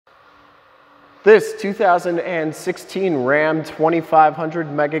This 2016 Ram 2500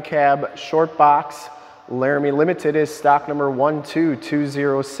 Megacab Shortbox Laramie Limited is stock number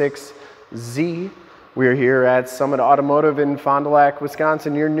 12206Z. We're here at Summit Automotive in Fond du Lac,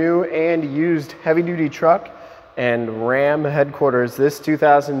 Wisconsin, your new and used heavy-duty truck and Ram headquarters. This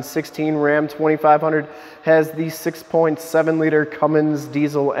 2016 Ram 2500 has the 6.7-liter Cummins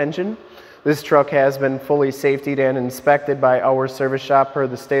diesel engine. This truck has been fully safetied and inspected by our service shop per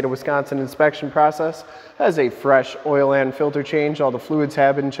the state of Wisconsin inspection process. Has a fresh oil and filter change. All the fluids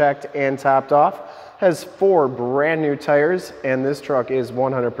have been checked and topped off. Has 4 brand new tires, and this truck is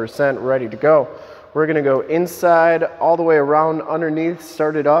 100% ready to go. We're gonna go inside, all the way around, underneath,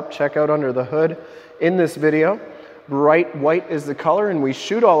 start it up, check out under the hood in this video. Bright white is the color, and we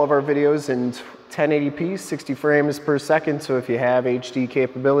shoot all of our videos in 1080p, 60 frames per second, so if you have HD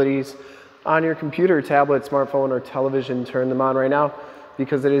capabilities on your computer, tablet, smartphone, or television, turn them on right now,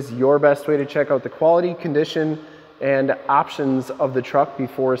 because it is your best way to check out the quality, condition, and options of the truck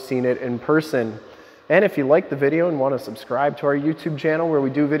before seeing it in person. And if you like the video and want to subscribe to our YouTube channel, where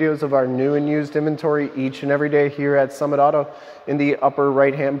we do videos of our new and used inventory each and every day here at Summit Auto, in the upper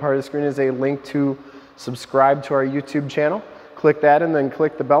right hand part of the screen is a link to subscribe to our YouTube channel. Click that and then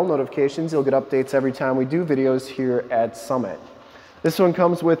click the bell notifications. You'll get updates every time we do videos here at Summit. This one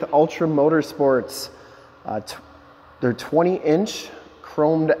comes with Ultra Motorsports. They're 20-inch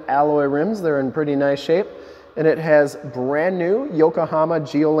chromed alloy rims. They're in pretty nice shape. And it has brand new Yokohama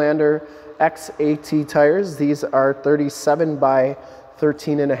Geolandar X-AT tires. These are 37 by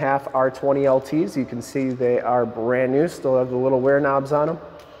 13.5 R20 LTs. You can see they are brand new, still have the little wear knobs on them.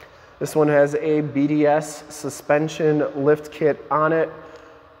 This one has a BDS suspension lift kit on it.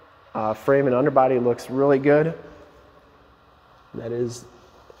 Frame and underbody looks really good. That is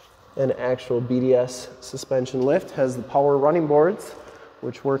an actual BDS suspension lift. Has the power running boards,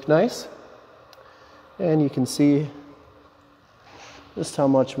 which work nice. And you can see just how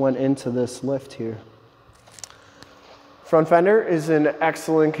much went into this lift here. Front fender is in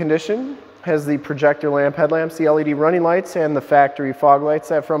excellent condition. Has the projector lamp headlamps, the LED running lights, and the factory fog lights.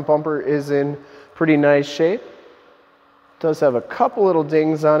 That front bumper is in pretty nice shape. Does have a couple little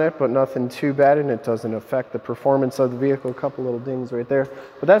dings on it, but nothing too bad, and it doesn't affect the performance of the vehicle. A couple little dings right there.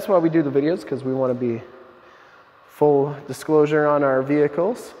 But that's why we do the videos, because we want to be full disclosure on our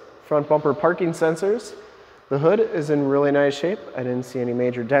vehicles. Front bumper parking sensors. The hood is in really nice shape. I didn't see any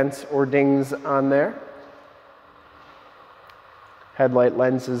major dents or dings on there. Headlight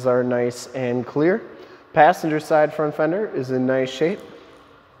lenses are nice and clear. Passenger side front fender is in nice shape.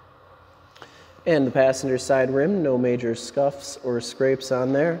 And the passenger side rim, no major scuffs or scrapes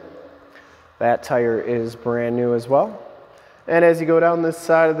on there. That tire is brand new as well. And as you go down this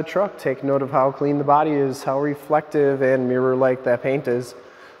side of the truck, take note of how clean the body is, how reflective and mirror-like that paint is.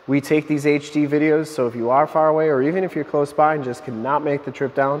 We take these HD videos, so if you are far away, or even if you're close by and just cannot make the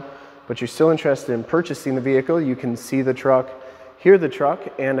trip down, but you're still interested in purchasing the vehicle, you can see the truck, hear the truck,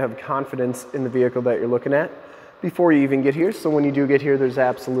 and have confidence in the vehicle that you're looking at before you even get here. So when you do get here, there's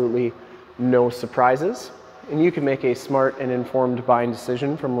absolutely no surprises, and you can make a smart and informed buying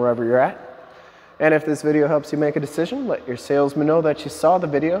decision from wherever you're at. And if this video helps you make a decision, let your salesman know that you saw the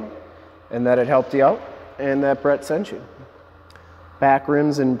video and that it helped you out and that Brett sent you. Back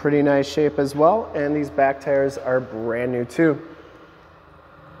rims in pretty nice shape as well, and these back tires are brand new too.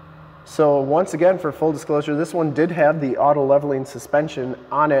 So once again, for full disclosure, this one did have the auto leveling suspension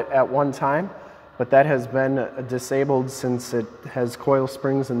on it at one time, but that has been disabled since it has coil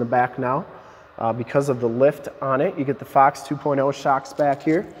springs in the back now. Because of the lift on it, you get the Fox 2.0 shocks back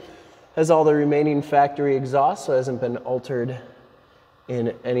here. Has all the remaining factory exhaust, so it hasn't been altered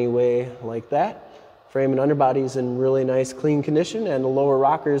in any way like that. Frame and underbody is in really nice clean condition, and the lower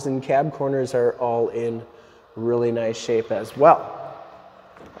rockers and cab corners are all in really nice shape as well.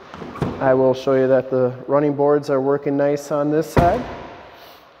 I will show you that the running boards are working nice on this side.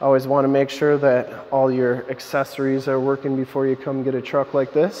 Always want to make sure that all your accessories are working before you come get a truck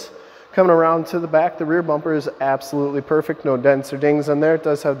like this. Coming around to the back, the rear bumper is absolutely perfect. No dents or dings on there. It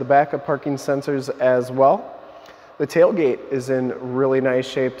does have the backup parking sensors as well. The tailgate is in really nice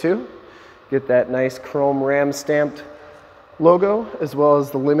shape too. Get that nice chrome Ram stamped logo, as well as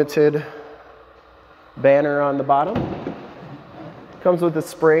the limited banner on the bottom. Comes with a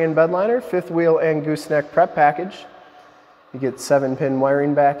spray and bedliner, 5th wheel and gooseneck prep package. You get 7-pin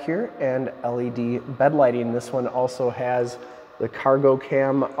wiring back here and LED bed lighting. This one also has the cargo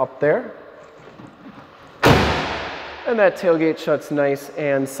cam up there. And that tailgate shuts nice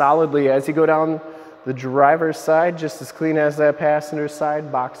and solidly. As you go down the driver's side, just as clean as that passenger side.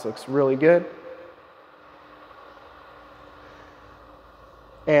 Box looks really good.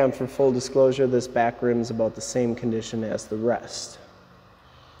 And for full disclosure, this back rim is about the same condition as the rest.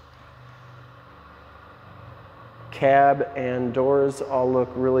 Cab and doors all look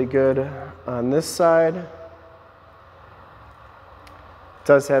really good on this side. It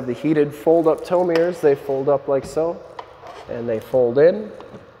does have the heated fold-up tow mirrors. They fold up like so, and they fold in.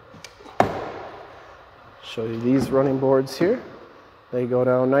 Show you these running boards here. They go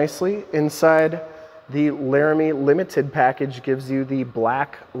down nicely. Inside, the Laramie Limited package gives you the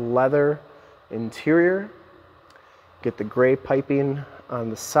black leather interior. Get the gray piping on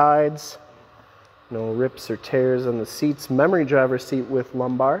the sides. No rips or tears on the seats. Memory driver seat with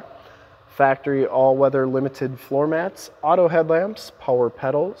lumbar. Factory all-weather limited floor mats. Auto headlamps. Power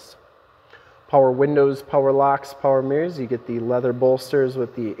pedals. Power windows, power locks, power mirrors. You get the leather bolsters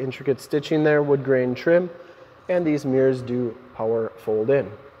with the intricate stitching there. Wood grain trim. And these mirrors do power fold in.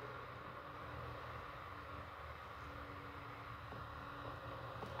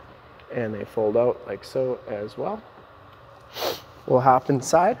 And they fold out like so as well. We'll hop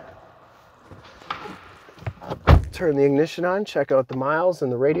inside. Turn the ignition on, check out the miles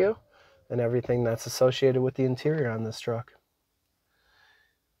and the radio and everything that's associated with the interior on this truck.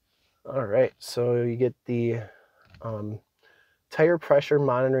 All right, so you get the tire pressure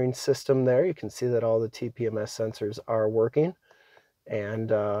monitoring system there. You can see that all the TPMS sensors are working, and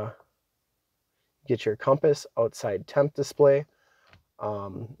get your compass, outside temp display,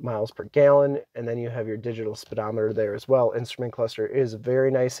 miles per gallon, and then you have your digital speedometer there as well. Instrument cluster is very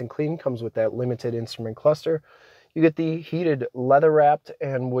nice and clean, comes with that limited instrument cluster. You get the heated leather wrapped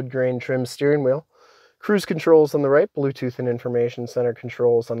and wood grain trim steering wheel, cruise controls on the right, Bluetooth and information center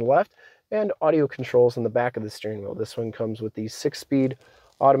controls on the left, and audio controls on the back of the steering wheel. This one comes with the 6-speed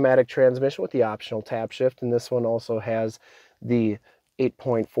automatic transmission with the optional tap shift, and this one also has the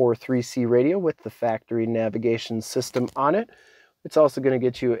 8.43C radio with the factory navigation system on it. It's also going to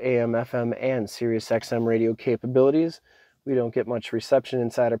get you AM, FM, and Sirius XM radio capabilities. We don't get much reception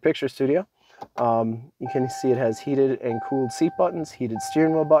inside our picture studio. You can see it has heated and cooled seat buttons, heated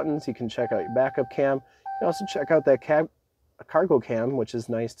steering wheel buttons. You can check out your backup cam. You can also check out that cargo cam, which is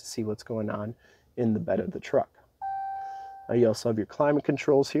nice to see what's going on in the bed of the truck. You also have your climate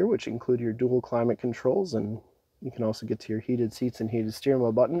controls here, which include your dual climate controls, and you can also get to your heated seats and heated steering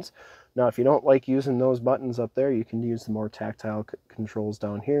wheel buttons. Now, if you don't like using those buttons up there, you can use the more tactile controls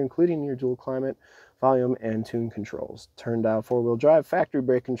down here, including your dual climate, volume, and tune controls. Turn down 4-wheel drive, factory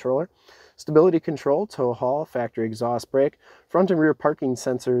brake controller, stability control, tow haul, factory exhaust brake. Front and rear parking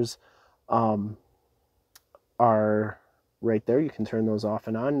sensors are right there. You can turn those off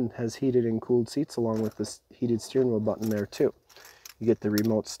and on. It has heated and cooled seats along with this heated steering wheel button there too. You get the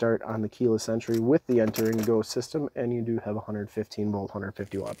remote start on the keyless entry with the enter and go system, and you do have a 115 volt,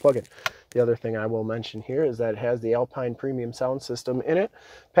 150 watt plug-in. The other thing I will mention here is that it has the Alpine premium sound system in it.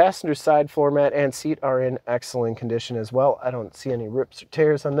 Passenger side floor mat and seat are in excellent condition as well. I don't see any rips or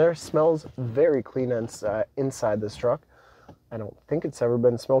tears on there. Smells very clean inside this truck. I don't think it's ever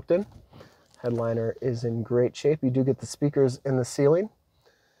been smoked in. Headliner is in great shape. You do get the speakers in the ceiling.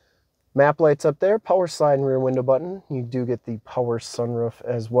 Map lights up there, power slide and rear window button. You do get the power sunroof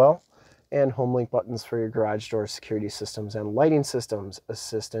as well, and home link buttons for your garage door security systems and lighting systems,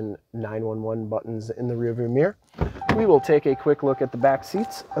 assist and 911 buttons in the rearview mirror. We will take a quick look at the back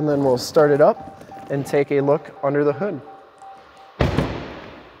seats, and then we'll start it up and take a look under the hood.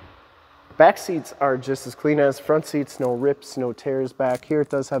 Back seats are just as clean as front seats, no rips, no tears back here. It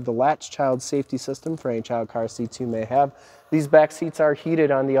does have the latch child safety system for any child car seats you may have. These back seats are heated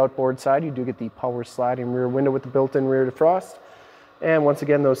on the outboard side. You do get the power sliding rear window with the built-in rear defrost. And once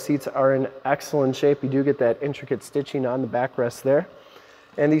again, those seats are in excellent shape. You do get that intricate stitching on the backrest there.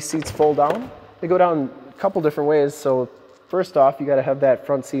 And these seats fold down. They go down a couple different ways. So first off, you gotta have that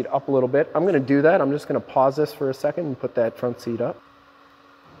front seat up a little bit. I'm gonna do that. I'm just gonna pause this for a second and put that front seat up.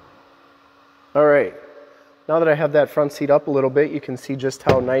 All right, now that I have that front seat up a little bit, you can see just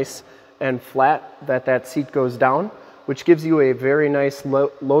how nice and flat that seat goes down, which gives you a very nice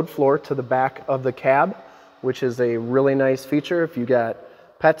load floor to the back of the cab, which is a really nice feature. If you got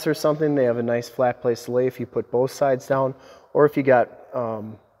pets or something, they have a nice flat place to lay if you put both sides down, or if you got,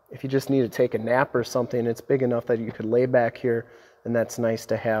 if you just need to take a nap or something, it's big enough that you could lay back here, and that's nice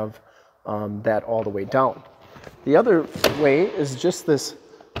to have that all the way down. The other way is just this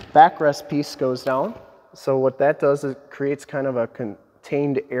backrest piece goes down. So what that does is it creates kind of a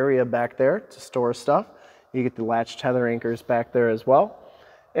contained area back there to store stuff. You get the latch tether anchors back there as well,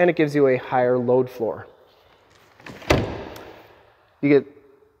 and it gives you a higher load floor. You get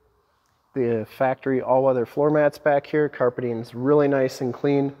the factory all-weather floor mats back here. Carpeting is really nice and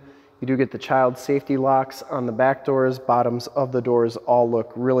clean. You do get the child safety locks on the back doors. Bottoms of the doors all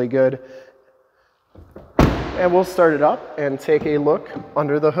look really good. And we'll start it up and take a look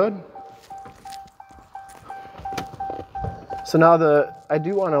under the hood. So now I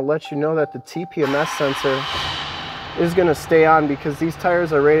do want to let you know that the TPMS sensor is going to stay on because these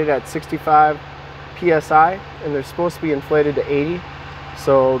tires are rated at 65 PSI and they're supposed to be inflated to 80.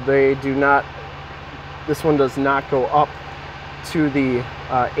 So they do not, this one does not go up to the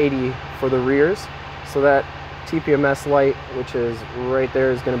 80 for the rears. So that TPMS light, which is right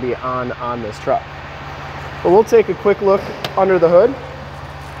there, is going to be on this truck. But we'll take a quick look under the hood.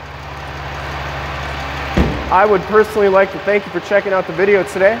 I would personally like to thank you for checking out the video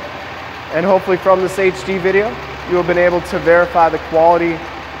today. And hopefully from this HD video, you have been able to verify the quality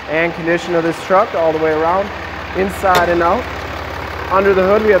and condition of this truck all the way around, inside and out. Under the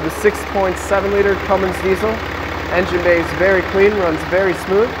hood, we have the 6.7 liter Cummins diesel. Engine bay is very clean, runs very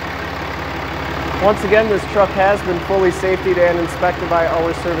smooth. Once again, this truck has been fully safetied and inspected by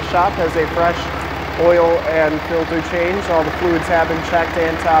our service shop, has a fresh oil and filter change. All the fluids have been checked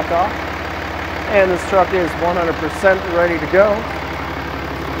and topped off. And this truck is 100% ready to go.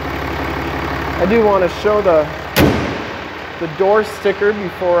 I do want to show the door sticker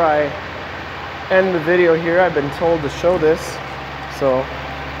before I end the video here. I've been told to show this. So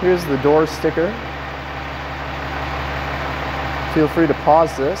here's the door sticker. Feel free to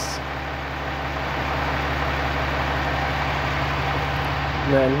pause this.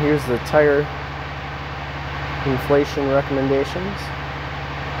 And then here's the tire inflation recommendations.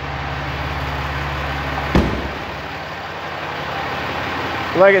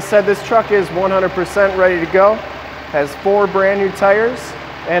 Like I said, this truck is 100% ready to go. Has 4 brand new tires.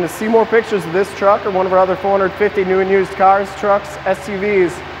 And to see more pictures of this truck or one of our other 450 new and used cars, trucks,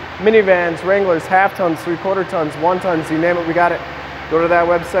 SUVs, minivans, Wranglers, half tons, 3/4 tons, 1 tons, you name it, we got it. Go to that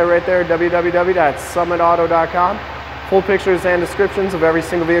website right there, www.summitauto.com. Full pictures and descriptions of every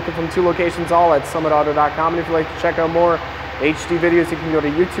single vehicle from 2 locations, all at summitauto.com. And if you'd like to check out more HD videos, you can go to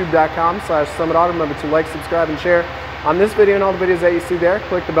youtube.com/summitauto. Remember to like, subscribe, and share on this video and all the videos that you see there.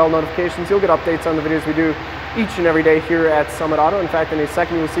 Click the bell notifications. You'll get updates on the videos we do each and every day here at Summit Auto. In fact, in a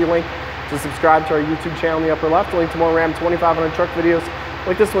second, you will see a link to subscribe to our YouTube channel in the upper left, a link to more Ram 2500 truck videos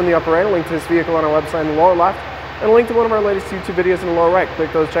like this one in the upper right, a link to this vehicle on our website in the lower left, and a link to one of our latest YouTube videos in the lower right.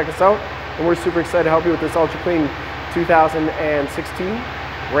 Click those, check us out, and we're super excited to help you with this ultra clean 2016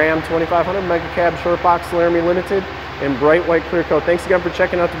 Ram 2500 Megacab Shortbox Laramie Limited in bright white clear coat. Thanks again for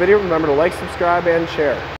checking out the video. Remember to like, subscribe, and share.